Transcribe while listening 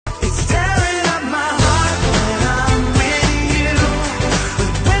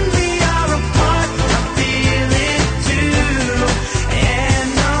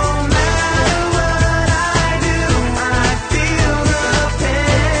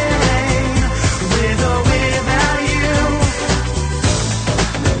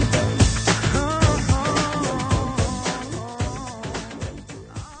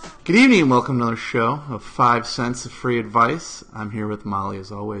Good evening and welcome to another show of 5 cents of free advice. I'm here with Molly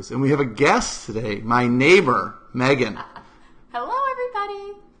as always. And we have a guest today, my neighbor, Megan. Hello,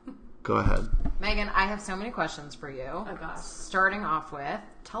 everybody. Go ahead. Megan, I have so many questions for you. Oh, gosh. Starting off with,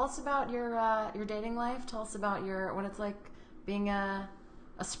 tell us about your dating life. Tell us about what it's like being a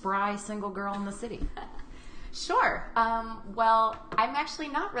spry single girl in the city. Sure. Well, I'm actually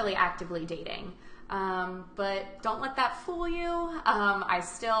not really actively dating. But don't let that fool you. I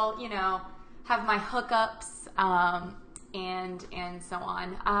still, have my hookups, and so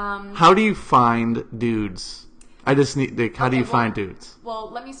on. How do you find dudes? How do you find dudes? Well,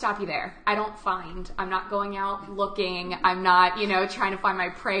 let me stop you there. I don't find. I'm not going out looking. I'm not, trying to find my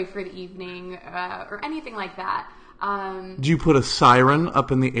prey for the evening, or anything like that. Do you put a siren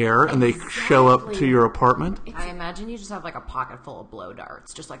up in the air and they show up to your apartment? I imagine you just have like a pocket full of blow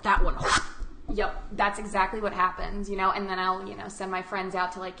darts, just like that one. Yep, that's exactly what happens, and then I'll, send my friends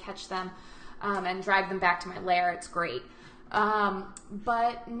out to catch them, and drag them back to my lair. It's great.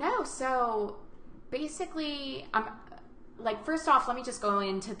 But no, so basically, first off, let me just go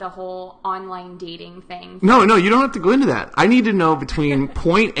into the whole online dating thing. No, you don't have to go into that. I need to know between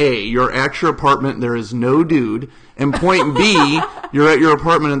point A, you're at your apartment, there is no dude, and point B, you're at your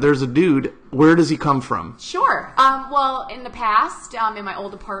apartment and there's a dude. Where does he come from? Sure. Well, in the past, in my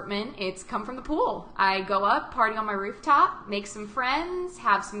old apartment, it's come from the pool. I go up, party on my rooftop, make some friends,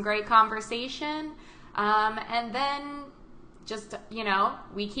 have some great conversation, and then just,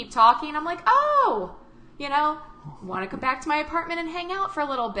 we keep talking. I'm like, oh, want to come back to my apartment and hang out for a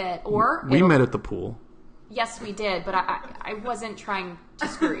little bit. Or we met at the pool. Yes, we did, but I wasn't trying to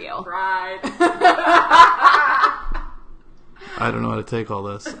screw you. Right. I don't know how to take all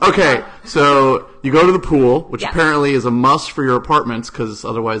this. Okay, so you go to the pool, which apparently is a must for your apartments, because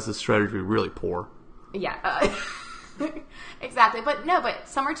otherwise this strategy would be really poor. Yeah, exactly. But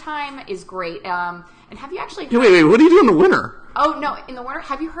summertime is great. And have you actually heard... Wait, what do you do in the winter? Oh, no, in the winter,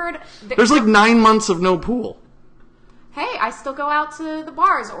 have you heard... There's 9 months of no pool. Hey, I still go out to the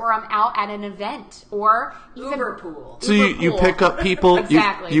bars, or I'm out at an event, or even Uber pool. So you pick up people.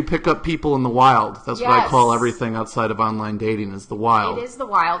 Exactly. You pick up people in the wild. That's what I call everything outside of online dating is the wild. It is the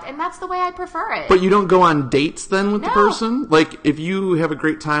wild, and that's the way I prefer it. But you don't go on dates then with the person? Like, if you have a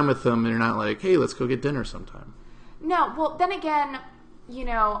great time with them and you're not like, hey, let's go get dinner sometime. No, well, then again,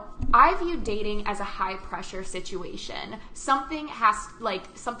 I view dating as a high-pressure situation. Something has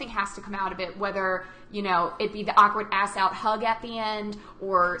to come out of it, whether, it be the awkward ass-out hug at the end,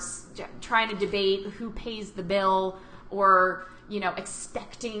 or trying to debate who pays the bill, or,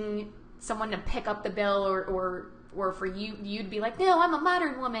 expecting someone to pick up the bill, or for you to be like, no, I'm a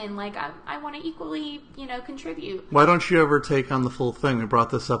modern woman, I want to equally, contribute. Why don't you ever take on the full thing? We brought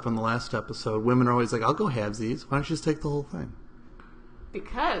this up in the last episode. Women are always like, I'll go halvesies. Why don't you just take the whole thing?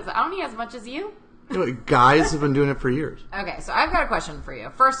 Because I don't need as much as you. Guys have been doing it for years. Okay, so I've got a question for you.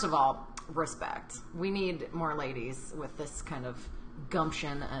 First of all, respect. We need more ladies with this kind of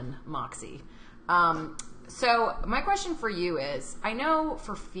gumption and moxie. So my question for you is, I know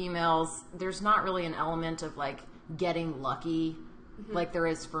for females, there's not really an element of getting lucky like there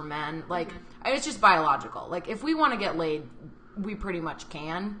is for men. It's just biological. If we want to get laid, we pretty much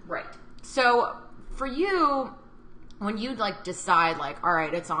can. Right. So for you, when you decide all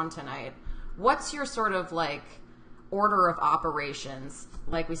right, it's on tonight, what's your sort of order of operations,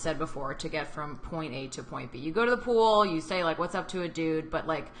 like we said before, to get from point A to point B? You go to the pool, you say what's up to a dude, but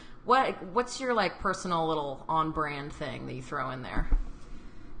what's your personal little on-brand thing that you throw in there?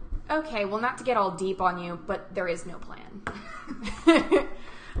 Okay, well, not to get all deep on you, but there is no plan.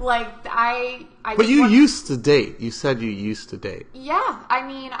 But you used to date. You said you used to date. Yeah,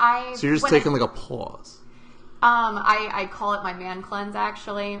 So you're just taking a pause. I call it my man cleanse,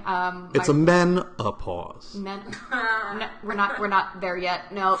 actually. It's a menopause. No, we're not there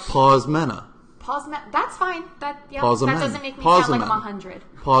yet. No. Pause mena. Pause men. That's fine. That doesn't make me Pause sound like men. I'm 100.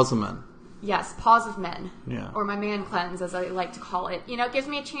 Pause of men. Yes, pause of men. Yeah. Or my man cleanse, as I like to call it. It gives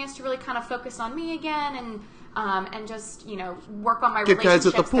me a chance to really kind of focus on me again and just, work on my Get guys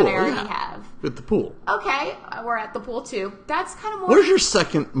relationships at the pool. that I already have. At the pool. Okay, we're at the pool too. That's kind of more... Where's your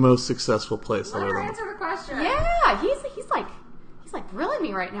second most successful place? Let her answer the question. Yeah, he's grilling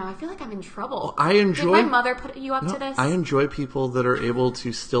me right now. I feel like I'm in trouble. I enjoy... Did my mother put you up to this? I enjoy people that are able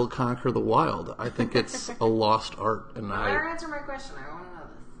to still conquer the wild. I think it's a lost art. Let her answer my question. I want to know this.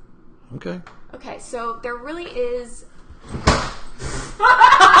 Okay. Okay, so there really is...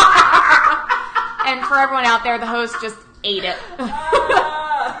 And for everyone out there, the host just ate it.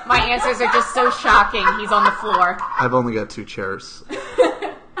 My answers are just so shocking. He's on the floor. I've only got 2 chairs.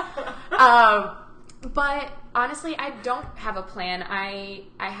 But honestly, I don't have a plan. I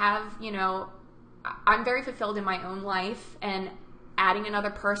have, I'm very fulfilled in my own life, and adding another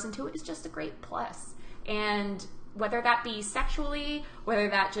person to it is just a great plus. And whether that be sexually, whether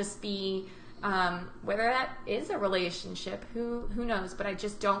that just be, whether that is a relationship, who knows? But I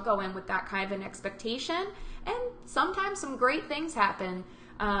just don't go in with that kind of an expectation. And sometimes some great things happen.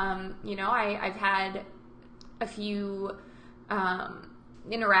 I've had a few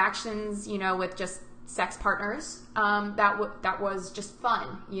interactions, with just sex partners. That was just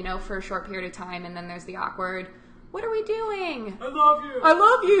fun, for a short period of time. And then there's the awkward, what are we doing? I love you. I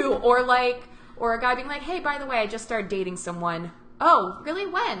love you. Or a guy being like, hey, by the way, I just started dating someone. Oh, really?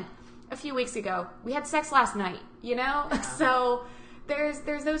 When? A few weeks ago. We had sex last night, So there's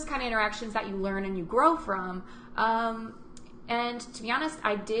those kind of interactions that you learn and you grow from. And to be honest,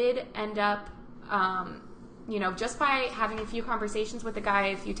 I did end up, just by having a few conversations with the guy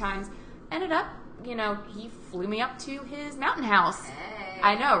a few times, ended up, he flew me up to his mountain house. Hey.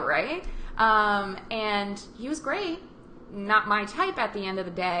 I know, right? And he was great. Not my type at the end of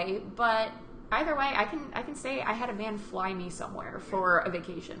the day, but either way, I can say I had a man fly me somewhere for a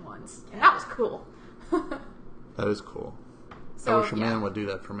vacation once, and that was cool. That is cool. So, I wish a man would do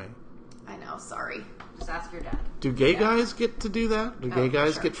that for me. I know, sorry. Just ask your dad. Do gay guys get to do that? Do gay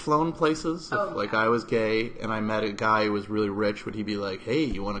guys sure. get flown places? Oh, If, yeah. I was gay and I met a guy who was really rich, would he be like, hey,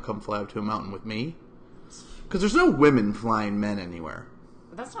 you want to come fly up to a mountain with me? Because there's no women flying men anywhere.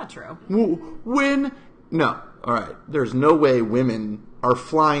 That's not true. No. All right. There's no way women are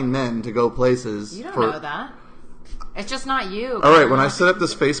flying men to go places. You don't know that. It's just not you. All right, when I set up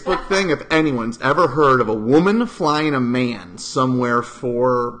this Facebook thing, if anyone's ever heard of a woman flying a man somewhere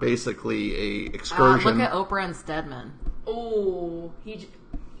for basically a excursion, look at Oprah and Stedman. Oh, he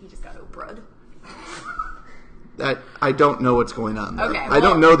just got Oprah'd. that I don't know what's going on there. Okay, I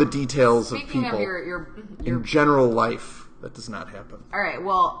don't know the details of Speaking people of your in general life. That does not happen. all right.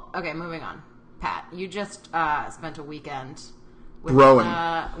 Well, okay. Moving on. Pat, you just spent a weekend with,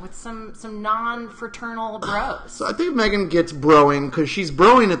 Broing. with some non-fraternal bros. So I think Megan gets broing because she's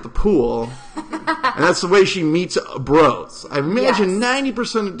broing at the pool, and that's the way she meets bros. I imagine Yes.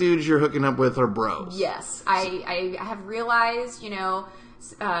 90% of dudes you're hooking up with are bros. Yes, I have realized,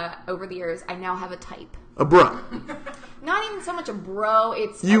 over the years, I now have a type. A bro. Not even so much a bro,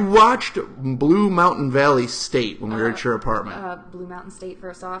 it's You watched Blue Mountain Valley State when we were at your apartment. Blue Mountain State,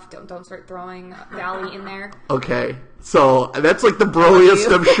 first off. Don't start throwing Valley in there. Okay. So that's like the broiest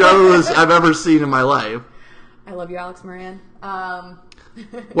of shows I've ever seen in my life. I love you, Alex Moran.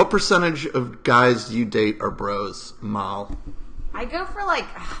 What percentage of guys do you date are bros, Mal? I go for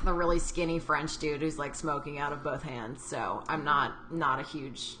the really skinny French dude who's smoking out of both hands. So I'm not a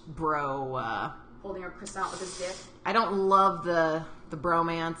huge bro. Holding a croissant with his dick. I don't love the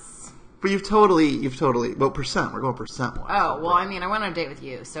bromance. But you've totally, what percent? We're going percent-wise. Oh, well, I mean, I went on a date with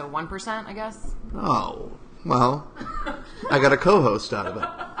you, so 1%, I guess. Oh, well, I got a co-host out of it.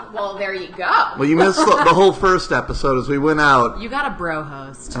 Well, there you go. Well, you missed the whole first episode as we went out, You got a bro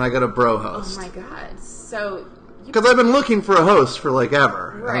host. and I got a bro Oh host. my god. So, Because I've been looking for a host for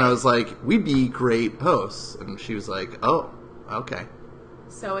ever. Right. And I was like, we'd be great hosts. And she was like, oh, okay.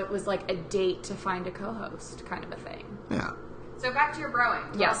 so it was like a date to find a co-host kind of a thing. Yeah. So back to your broing.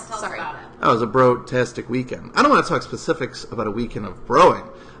 Yes, tell sorry. us about it. That was a bro-tastic weekend. I don't want to talk specifics about a weekend of broing.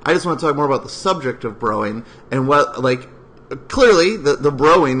 I just want to talk more about the subject of broing and what, clearly the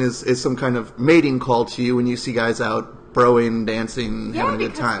broing is some kind of mating call to you when you see guys out broing, dancing, Yeah, having a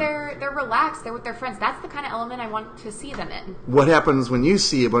good because time. they're relaxed. They're with their friends. That's the kind of element I want to see them in. What happens when you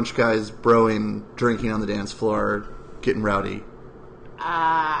see a bunch of guys broing, drinking on the dance floor, getting rowdy?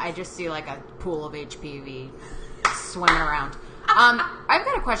 I just see a pool of HPV swimming around. I've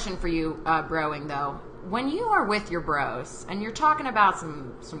got a question for you, broing though. When you are with your bros and you're talking about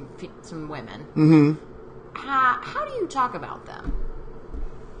some women, how do you talk about them?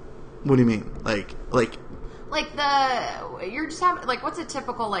 What do you mean? You're just having what's a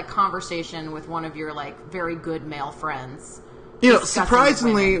typical conversation with one of your very good male friends? Discussing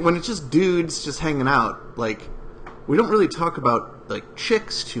surprisingly, women? when it's just dudes just hanging out, we don't really talk about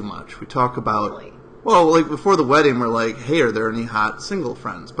chicks too much. We talk about Really? well, before the wedding, we're like, hey, are there any hot single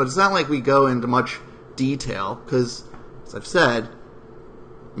friends? But it's not like we go into much detail because, as I've said,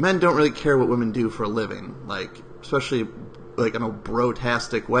 men don't really care what women do for a living. Especially on a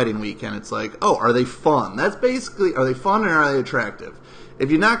bro-tastic wedding weekend, it's oh, are they fun? That's basically, are they fun and are they attractive? If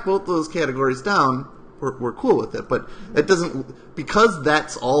you knock both those categories down, we're cool with it. But it doesn't, because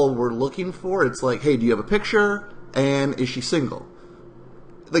that's all we're looking for, it's hey, do you have a picture? And is she single?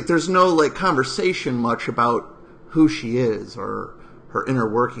 There's no conversation much about who she is or her inner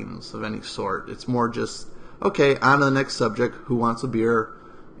workings of any sort. It's more just okay, on to the next subject. Who wants a beer?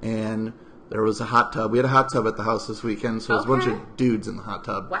 And there was a hot tub. We had a hot tub at the house this weekend, so it was a bunch of dudes in the hot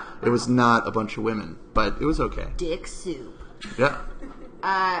tub. Wow. It was not a bunch of women, but it was okay. Dick soup. Yeah.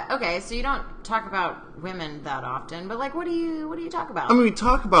 Okay, so you don't talk about women that often, but like, what do you talk about? I mean, we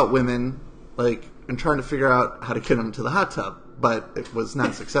talk about women, like, and trying to figure out how to get them to the hot tub, but it was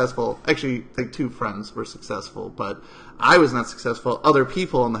not successful. Actually, like, 2 friends were successful, but I was not successful. Other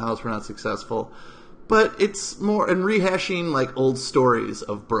people in the house were not successful. But it's more in rehashing, like, old stories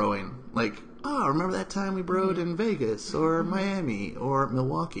of broing. Like, oh, remember that time we broed in Vegas, or Miami, or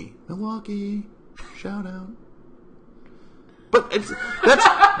Milwaukee. Milwaukee, shout out. But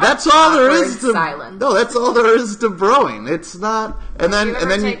that's all there is to silence. No, that's all there is to broing. It's not. And then you ever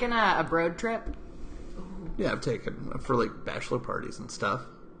and then taken a road trip? yeah, I've taken for like bachelor parties and stuff.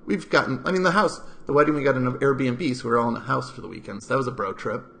 We've gotten. I mean, the wedding we got in an Airbnb, so we were all in the house for the weekends. That was a bro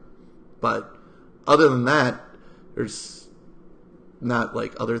trip. But other than that, there's not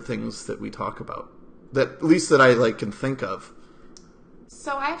like other things that we talk about that at least that I like can think of.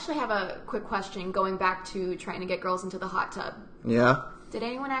 So I actually have a quick question going back to trying to get girls into the hot tub. Yeah. Did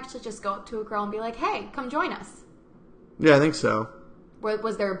anyone actually just go up to a girl and be like, hey, come join us? Yeah, I think so.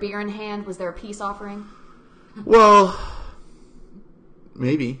 Was there a beer in hand? Was there a peace offering? Well,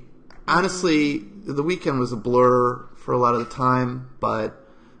 maybe. Honestly, the weekend was a blur for a lot of the time, but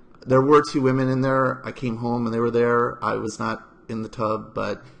there were 2 women in there. I came home and they were there. I was not in the tub,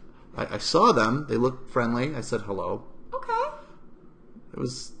 but I saw them. They looked friendly. I said hello. Okay.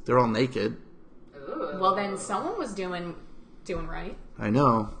 They're all naked. Ooh. Well, then someone was doing right. I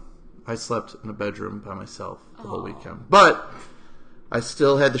know. I slept in a bedroom by myself the whole weekend. But I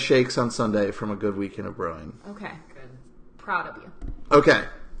still had the shakes on Sunday from a good weekend of brewing. Okay. Good. Proud of you. Okay.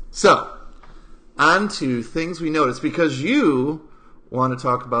 So, on to things we noticed. Because you want to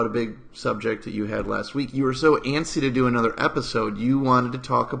talk about a big subject that you had last week. You were so antsy to do another episode, you wanted to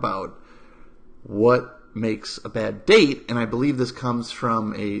talk about what makes a bad date, and I believe this comes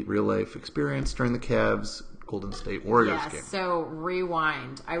from a real-life experience during the Cavs Golden State Warriors game. Yes, so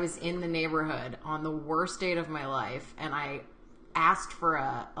rewind. I was in the neighborhood on the worst date of my life, and I asked for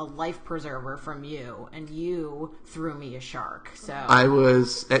a life preserver from you, and you threw me a shark. So I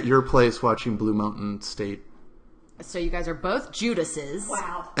was at your place watching Blue Mountain State. So you guys are both Judases.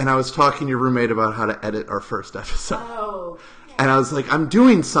 Wow. And I was talking to your roommate about how to edit our first episode. Oh. And I was like, I'm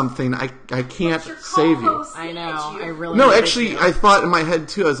doing something. I can't save you. I know. I really No, needed actually, you. I thought in my head,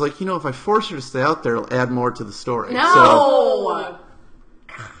 too. I was like, if I force her to stay out there, it'll add more to the story. No. So,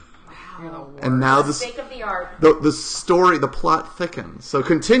 You're the worst. and now Mistake of the art. the story, the plot thickens. So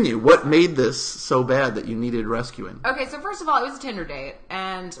continue. What made this so bad that you needed rescuing? Okay, so first of all, it was a Tinder date,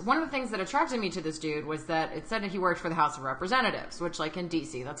 and one of the things that attracted me to this dude was that it said that he worked for the House of Representatives, which, like, in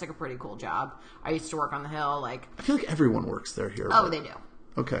D.C., that's, like, a pretty cool job. I used to work on the Hill, like... I feel like everyone works there here. Oh, but- they do.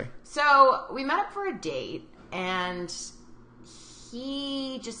 Okay. So, we met up for a date, and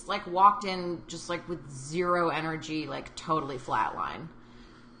he just, like, walked in just, like, with zero energy, like, totally flatline.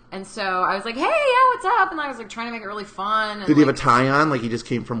 And so I was like, hey, yeah, what's up? And I was like trying to make it really fun. And Did he have a like, tie on, like he just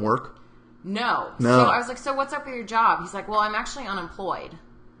came from work? No. No. So I was like, so what's up with your job? He's like, well, I'm actually unemployed.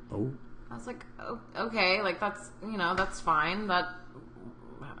 Oh. I was like, oh, okay, like that's, that's fine. That,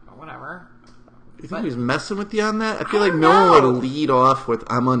 whatever. You think he was messing with you on that? I feel I like don't no one know. would lead off with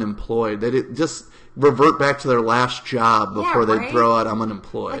 "I'm unemployed." That it just revert back to their last job before they right? throw out "I'm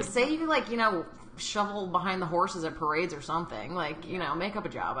unemployed." Like, say you, shovel behind the horses at parades or something. Like, make up a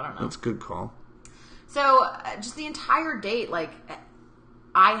job. I don't know. That's a good call. So, just the entire date, like,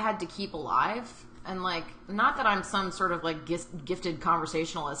 I had to keep alive. And, like, not that I'm some sort of, like, gifted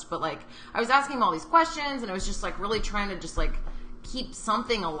conversationalist, but, like, I was asking him all these questions, and I was just, like, really trying to just, like, keep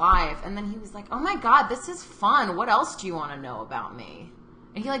something alive. And then he was like, oh, my God, this is fun. What else do you want to know about me?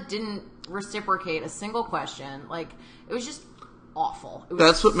 And he, like, didn't reciprocate a single question. Like, it was just awful. It was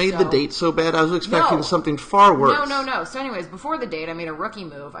That's what made the date so bad. I was expecting No. something far worse. No. So anyways, before the date, I made a rookie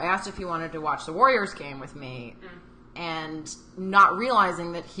move. I asked if he wanted to watch the Warriors game with me, and not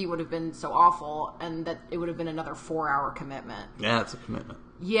realizing that he would have been so awful and that it would have been another 4-hour commitment. Yeah, it's a commitment.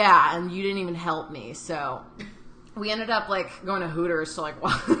 Yeah, and you didn't even help me, so... We ended up, like, going to Hooters to, like,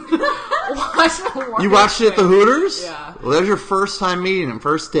 watch the Warriors. You watched it at the game. Hooters? Yeah. Well, that was your first time meeting him,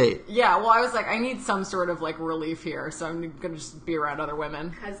 first date. Yeah, well, I was like, I need some sort of, like, relief here, so I'm going to just be around other women.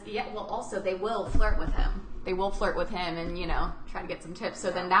 Because, also, they will flirt with him. They will flirt with him and, try to get some tips. So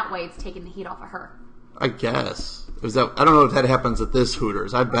then that way it's taking the heat off of her. I guess. I don't know if that happens at this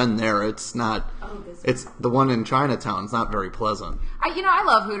Hooters. I've been there. It's not. It's the one in Chinatown. It's not very pleasant. I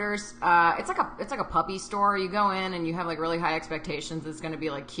love Hooters. It's like a puppy store. You go in and you have like really high expectations. It's going to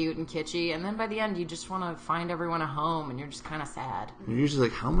be like cute and kitschy, and then by the end you just want to find everyone a home, and you're just kind of sad. You're usually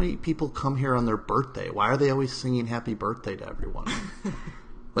like, how many people come here on their birthday? Why are they always singing happy birthday to everyone?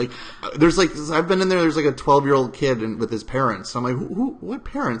 Like, there's like, I've been in there, there's like a 12-year-old kid with his parents. So I'm like, what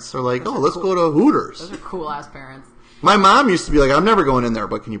parents are like, let's go to Hooters. Those are cool-ass parents. My mom used to be like, I'm never going in there,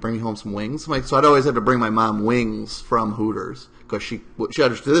 but can you bring me home some wings? I'm like, so I'd always have to bring my mom wings from Hooters. Because she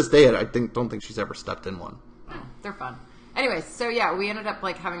to this day, don't think she's ever stepped in one. They're fun. Anyways, so yeah, we ended up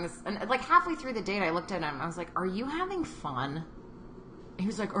like having this, and like halfway through the date, I looked at him, I was like, are you having fun? He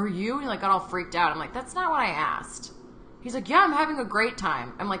was like, are you? And he like got all freaked out. I'm like, that's not what I asked. He's like, yeah, I'm having a great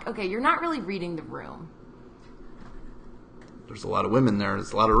time. I'm like, okay, you're not really reading the room. There's a lot of women there.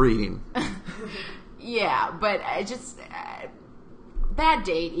 There's a lot of reading. Yeah, but I just... bad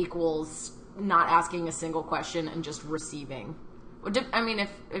date equals not asking a single question and just receiving. I mean,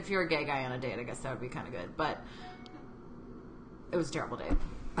 if you're a gay guy on a date, I guess that would be kind of good. But it was a terrible date.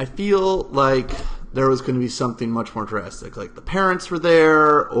 I feel like there was going to be something much more drastic. Like the parents were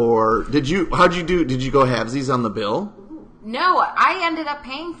there, or did you go halvesies on the bill? No, I ended up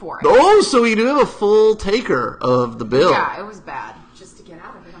paying for it. Oh, so you do have a full taker of the bill. Yeah, it was bad. Just to get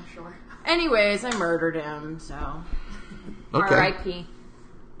out of it, I'm sure. Anyways, I murdered him, so... Okay. R.I.P.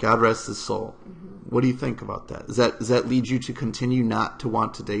 God rest his soul. Mm-hmm. What do you think about that? Does that lead you to continue not to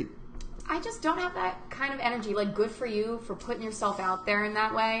want to date? I just don't have that kind of energy. Like, good for you for putting yourself out there in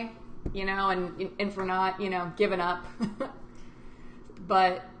that way, and for not, giving up.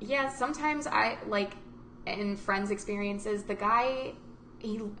 But, yeah, sometimes I, like... in friends' experiences, the guy,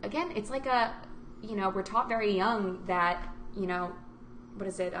 it's like we're taught very young that, what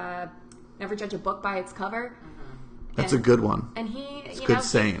is it, never judge a book by its cover. That's a good one. And he, it's a good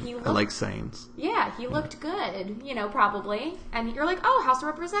saying. I like sayings. Yeah, he looked good, probably. And you're like, oh, House of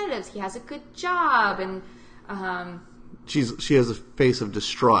Representatives, he has a good job. And, she has a face of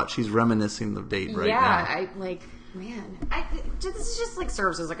distraught. She's reminiscing the date right now. Yeah, man, this just like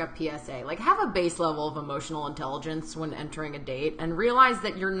serves as like a PSA. Like, have a base level of emotional intelligence when entering a date, and realize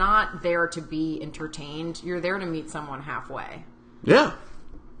that you're not there to be entertained. You're there to meet someone halfway. Yeah,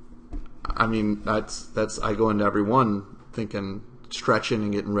 I mean that's. I go into every one thinking, stretching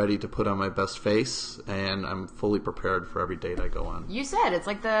and getting ready to put on my best face, and I'm fully prepared for every date I go on. You said it's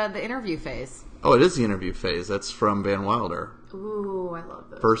like the interview phase. Oh, it is the interview phase. That's from Van Wilder. Ooh, I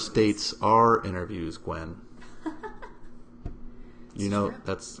love those. First dates are interviews, Gwen.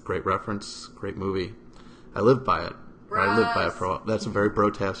 That's a great reference, great movie. I lived by it. I lived by it that's a very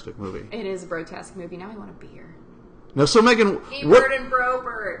brotastic movie. It is a brotastic movie. Now I want a beer. No, so Megan, Keyword and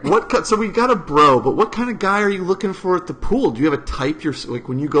brobert. So we got a bro, but what kind of guy are you looking for at the pool? Do you have a type? Like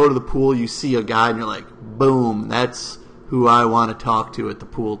when you go to the pool, you see a guy and you're like, boom, that's who I want to talk to at the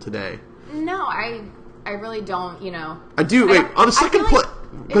pool today. No, I really don't. I do. Wait, on the second play.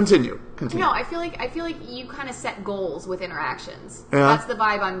 Continue. No, I feel like you kind of set goals with interactions. Yeah. That's the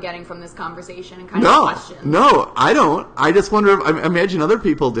vibe I'm getting from this conversation and kind of questions. No, I don't. I just wonder if I imagine other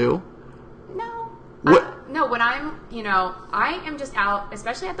people do. No. What? No, when I'm, I am just out,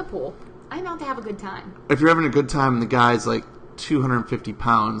 especially at the pool. I'm out to have a good time. If you're having a good time and the guy's like 250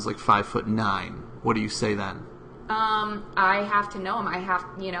 pounds, like 5'9", what do you say then? I have to know him. I have,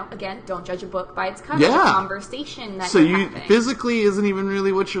 again, don't judge a book by its cover. Yeah. The conversation that so you're you having. Physically isn't even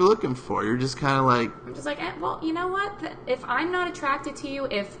really what you're looking for. You're just kind of like... I'm just like, well, you know what? If I'm not attracted to you,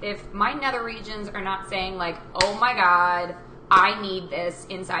 if my nether regions are not saying like, oh my god, I need this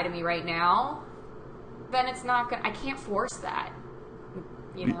inside of me right now, then it's not good. I can't force that.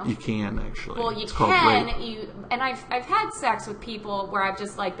 You can actually. Well, you it's can. And I've had sex with people where I've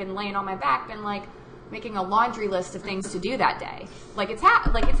just like been laying on my back, been like making a laundry list of things to do that day. Like it's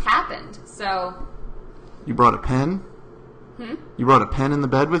happened. So. You brought a pen? You brought a pen in the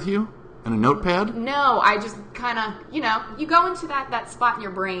bed with you and a notepad? No, I just kind of you go into that spot in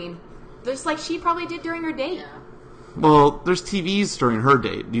your brain, just like she probably did during her date. Yeah. Well, there's TVs during her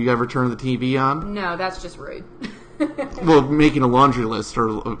date. Do you ever turn the TV on? No, that's just rude. Well, making a laundry list or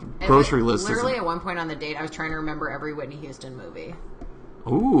a grocery list. Literally, at one point on the date, I was trying to remember every Whitney Houston movie.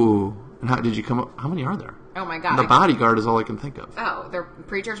 Ooh. And how did you come up? How many are there? Oh, my God. The Bodyguard is all I can think of. Oh, they're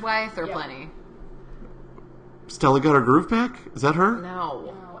Preacher's Wife? There are plenty. Stella got her groove back? Is that her?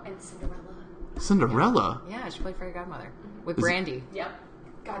 No. No, and Cinderella. Cinderella? Yeah, she played Fairy Godmother. With Brandy. Yep.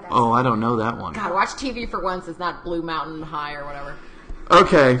 God, that's Oh, I don't know that one. God, watch TV for once. It's not Blue Mountain High or whatever.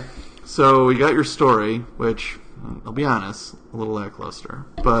 Okay. So we got your story, which I'll be honest, a little lackluster.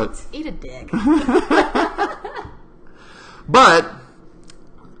 But Eat a dick. But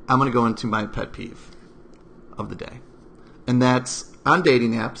I'm going to go into my pet peeve of the day. And that's on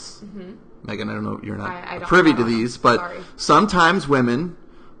dating apps. Mm-hmm. Megan, I don't know, you're not I don't privy know. to these, but Sorry. sometimes women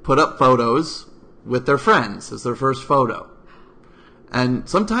put up photos with their friends as their first photo. And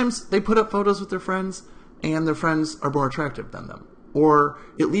sometimes they put up photos with their friends and their friends are more attractive than them. Or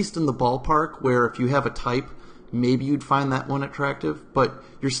at least in the ballpark where if you have a type, maybe you'd find that one attractive, but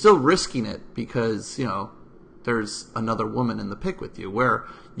you're still risking it because, you know, there's another woman in the pic with you, where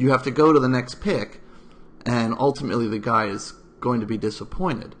you have to go to the next pic and ultimately the guy is going to be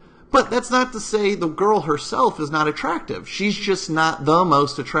disappointed. But that's not to say the girl herself is not attractive. She's just not the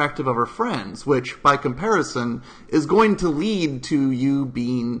most attractive of her friends, which by comparison is going to lead to you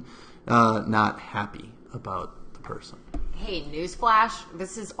being not happy about the person. Hey, newsflash,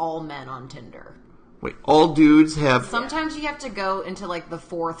 this is all men on Tinder. Wait, all dudes have... Sometimes you have to go into, like, the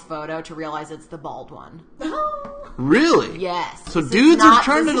fourth photo to realize it's the bald one. Really? Yes. So This dudes is not, are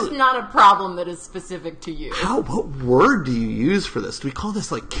trying this to... is not a problem that is specific to you. What word do you use for this? Do we call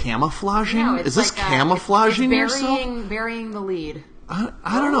this, like, camouflaging? No, it's is this like camouflaging it's yourself? burying the lead.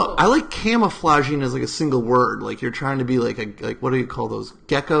 I don't know. I like camouflaging as like a single word. Like you're trying to be like what do you call those?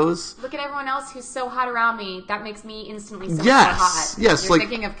 Geckos? Look at everyone else who's so hot around me. That makes me instantly so much more Yes. hot. Yes, You're like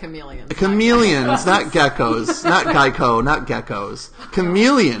thinking of chameleons. chameleons, not geckos. Not Geico, not geckos.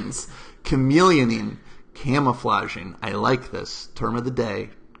 Chameleons. Chameleoning. Camouflaging. I like this. Term of the day.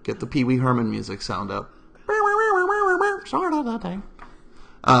 Get the Pee Wee Herman music sound up. Start of the day.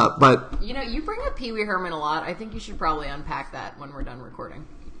 But You know, you bring up Pee Wee Herman a lot. I think you should probably unpack that when we're done recording.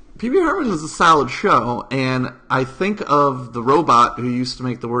 Pee Wee Herman is a solid show, and I think of the robot who used to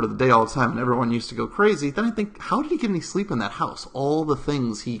make the word of the day all the time, and everyone used to go crazy. Then I think, how did he get any sleep in that house? All the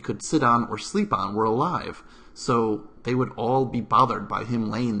things he could sit on or sleep on were alive, so they would all be bothered by him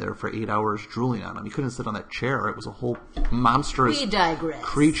laying there for 8 hours drooling on him. He couldn't sit on that chair. It was a whole monstrous We digress.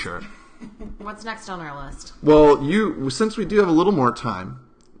 creature. What's next on our list? Well, since we do have a little more time,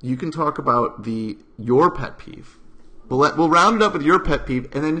 you can talk about your pet peeve. We'll round it up with your pet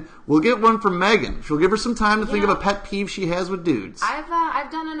peeve, and then we'll get one from Megan. She'll give her some time to think of a pet peeve she has with dudes. I've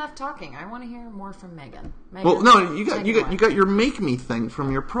done enough talking. I want to hear more from Megan. Well, no, you got your make me thing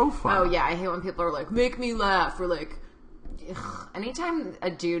from your profile. Oh yeah, I hate when people are like, make me laugh, or like, ugh. Anytime a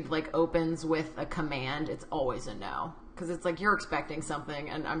dude like opens with a command, it's always a no. Because it's like you're expecting something,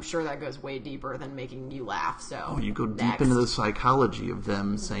 and I'm sure that goes way deeper than making you laugh. So you go deep into the psychology of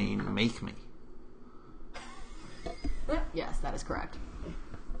them saying "make me." Yes, that is correct.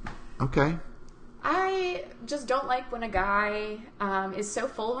 Okay. I just don't like when a guy is so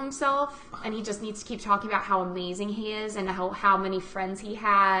full of himself and he just needs to keep talking about how amazing he is and how many friends he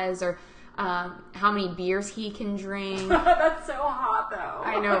has or how many beers he can drink. That's so hot, though.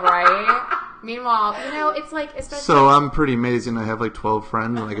 I know, right? Meanwhile, it's like, especially... So I'm pretty amazing. I have like 12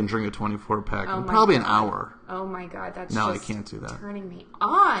 friends and I can drink a 24-pack in probably an hour. Oh my god, that's No, just I can't do that. turning me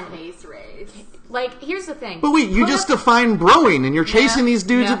on. Face race. Like, here's the thing. But wait, you just defined broing and you're chasing these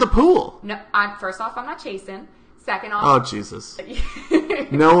dudes at the pool. No, first off, I'm not chasing. Second Oh, off... Jesus.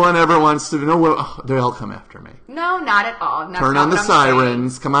 No one ever wants to... they'll come after me. No, not at all. That's Turn not on the what I'm saying.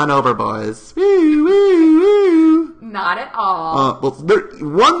 sirens. Come on over, boys. Woo, woo, woo. Not at all.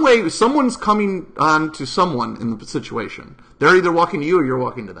 One way, someone's coming on to someone in the situation. They're either walking to you or you're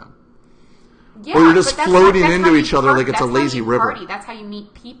walking to them. Yeah, or you're just but floating that's into how you each other party. like it's a That's how lazy you river. party. That's how you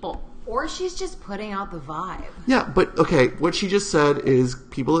meet people. Or she's just putting out the vibe. Yeah, but okay, what she just said is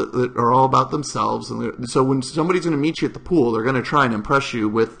people that are all about themselves. And so when somebody's going to meet you at the pool, they're going to try and impress you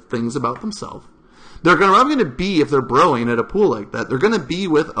with things about themselves. They're going to be, if they're broing at a pool like that, they're going to be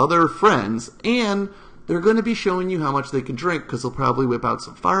with other friends, and they're going to be showing you how much they can drink, because they'll probably whip out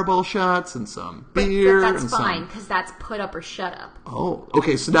some fireball shots and some beer. But that's and fine, because that's put up or shut up. Oh,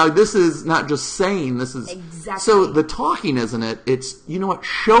 okay, so now this is not just saying, this is... Exactly. So the talking, isn't it? It's, you know what,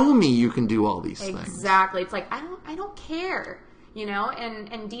 show me you can do all these things. Exactly. It's like, I don't care.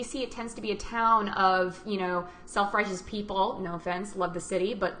 And DC, it tends to be a town of, self-righteous people. No offense, love the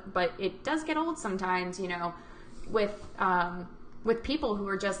city, but it does get old sometimes, with people who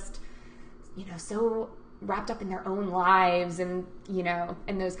are just, so wrapped up in their own lives and,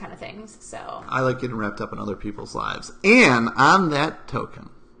 and those kind of things. So I like getting wrapped up in other people's lives. And on that token,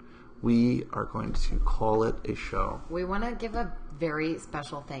 we are going to call it a show. We want to give a very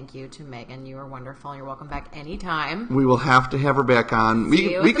special thank you to Megan. You are wonderful. You're welcome back anytime. We will have to have her back on.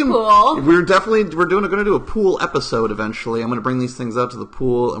 See you at the pool. We're going to do a pool episode eventually. I'm going to bring these things out to the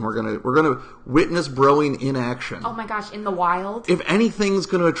pool, and we're going to witness broing in action. Oh my gosh, in the wild. If anything's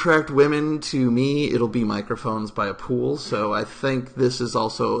going to attract women to me, it'll be microphones by a pool. So I think this is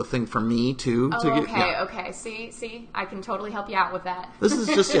also a thing for me too. Okay. See, I can totally help you out with that. This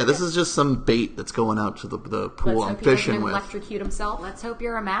is just some bait that's going out to the pool I'm fishing with. Electrocute himself. Let's hope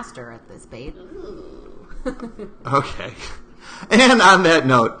you're a master at this bait. Okay. And on that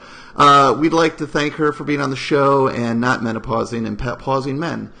note, we'd like to thank her for being on the show and not menopausing and pausing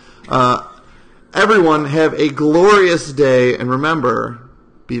men. Everyone have a glorious day, and remember,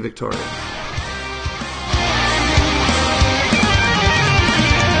 be victorious.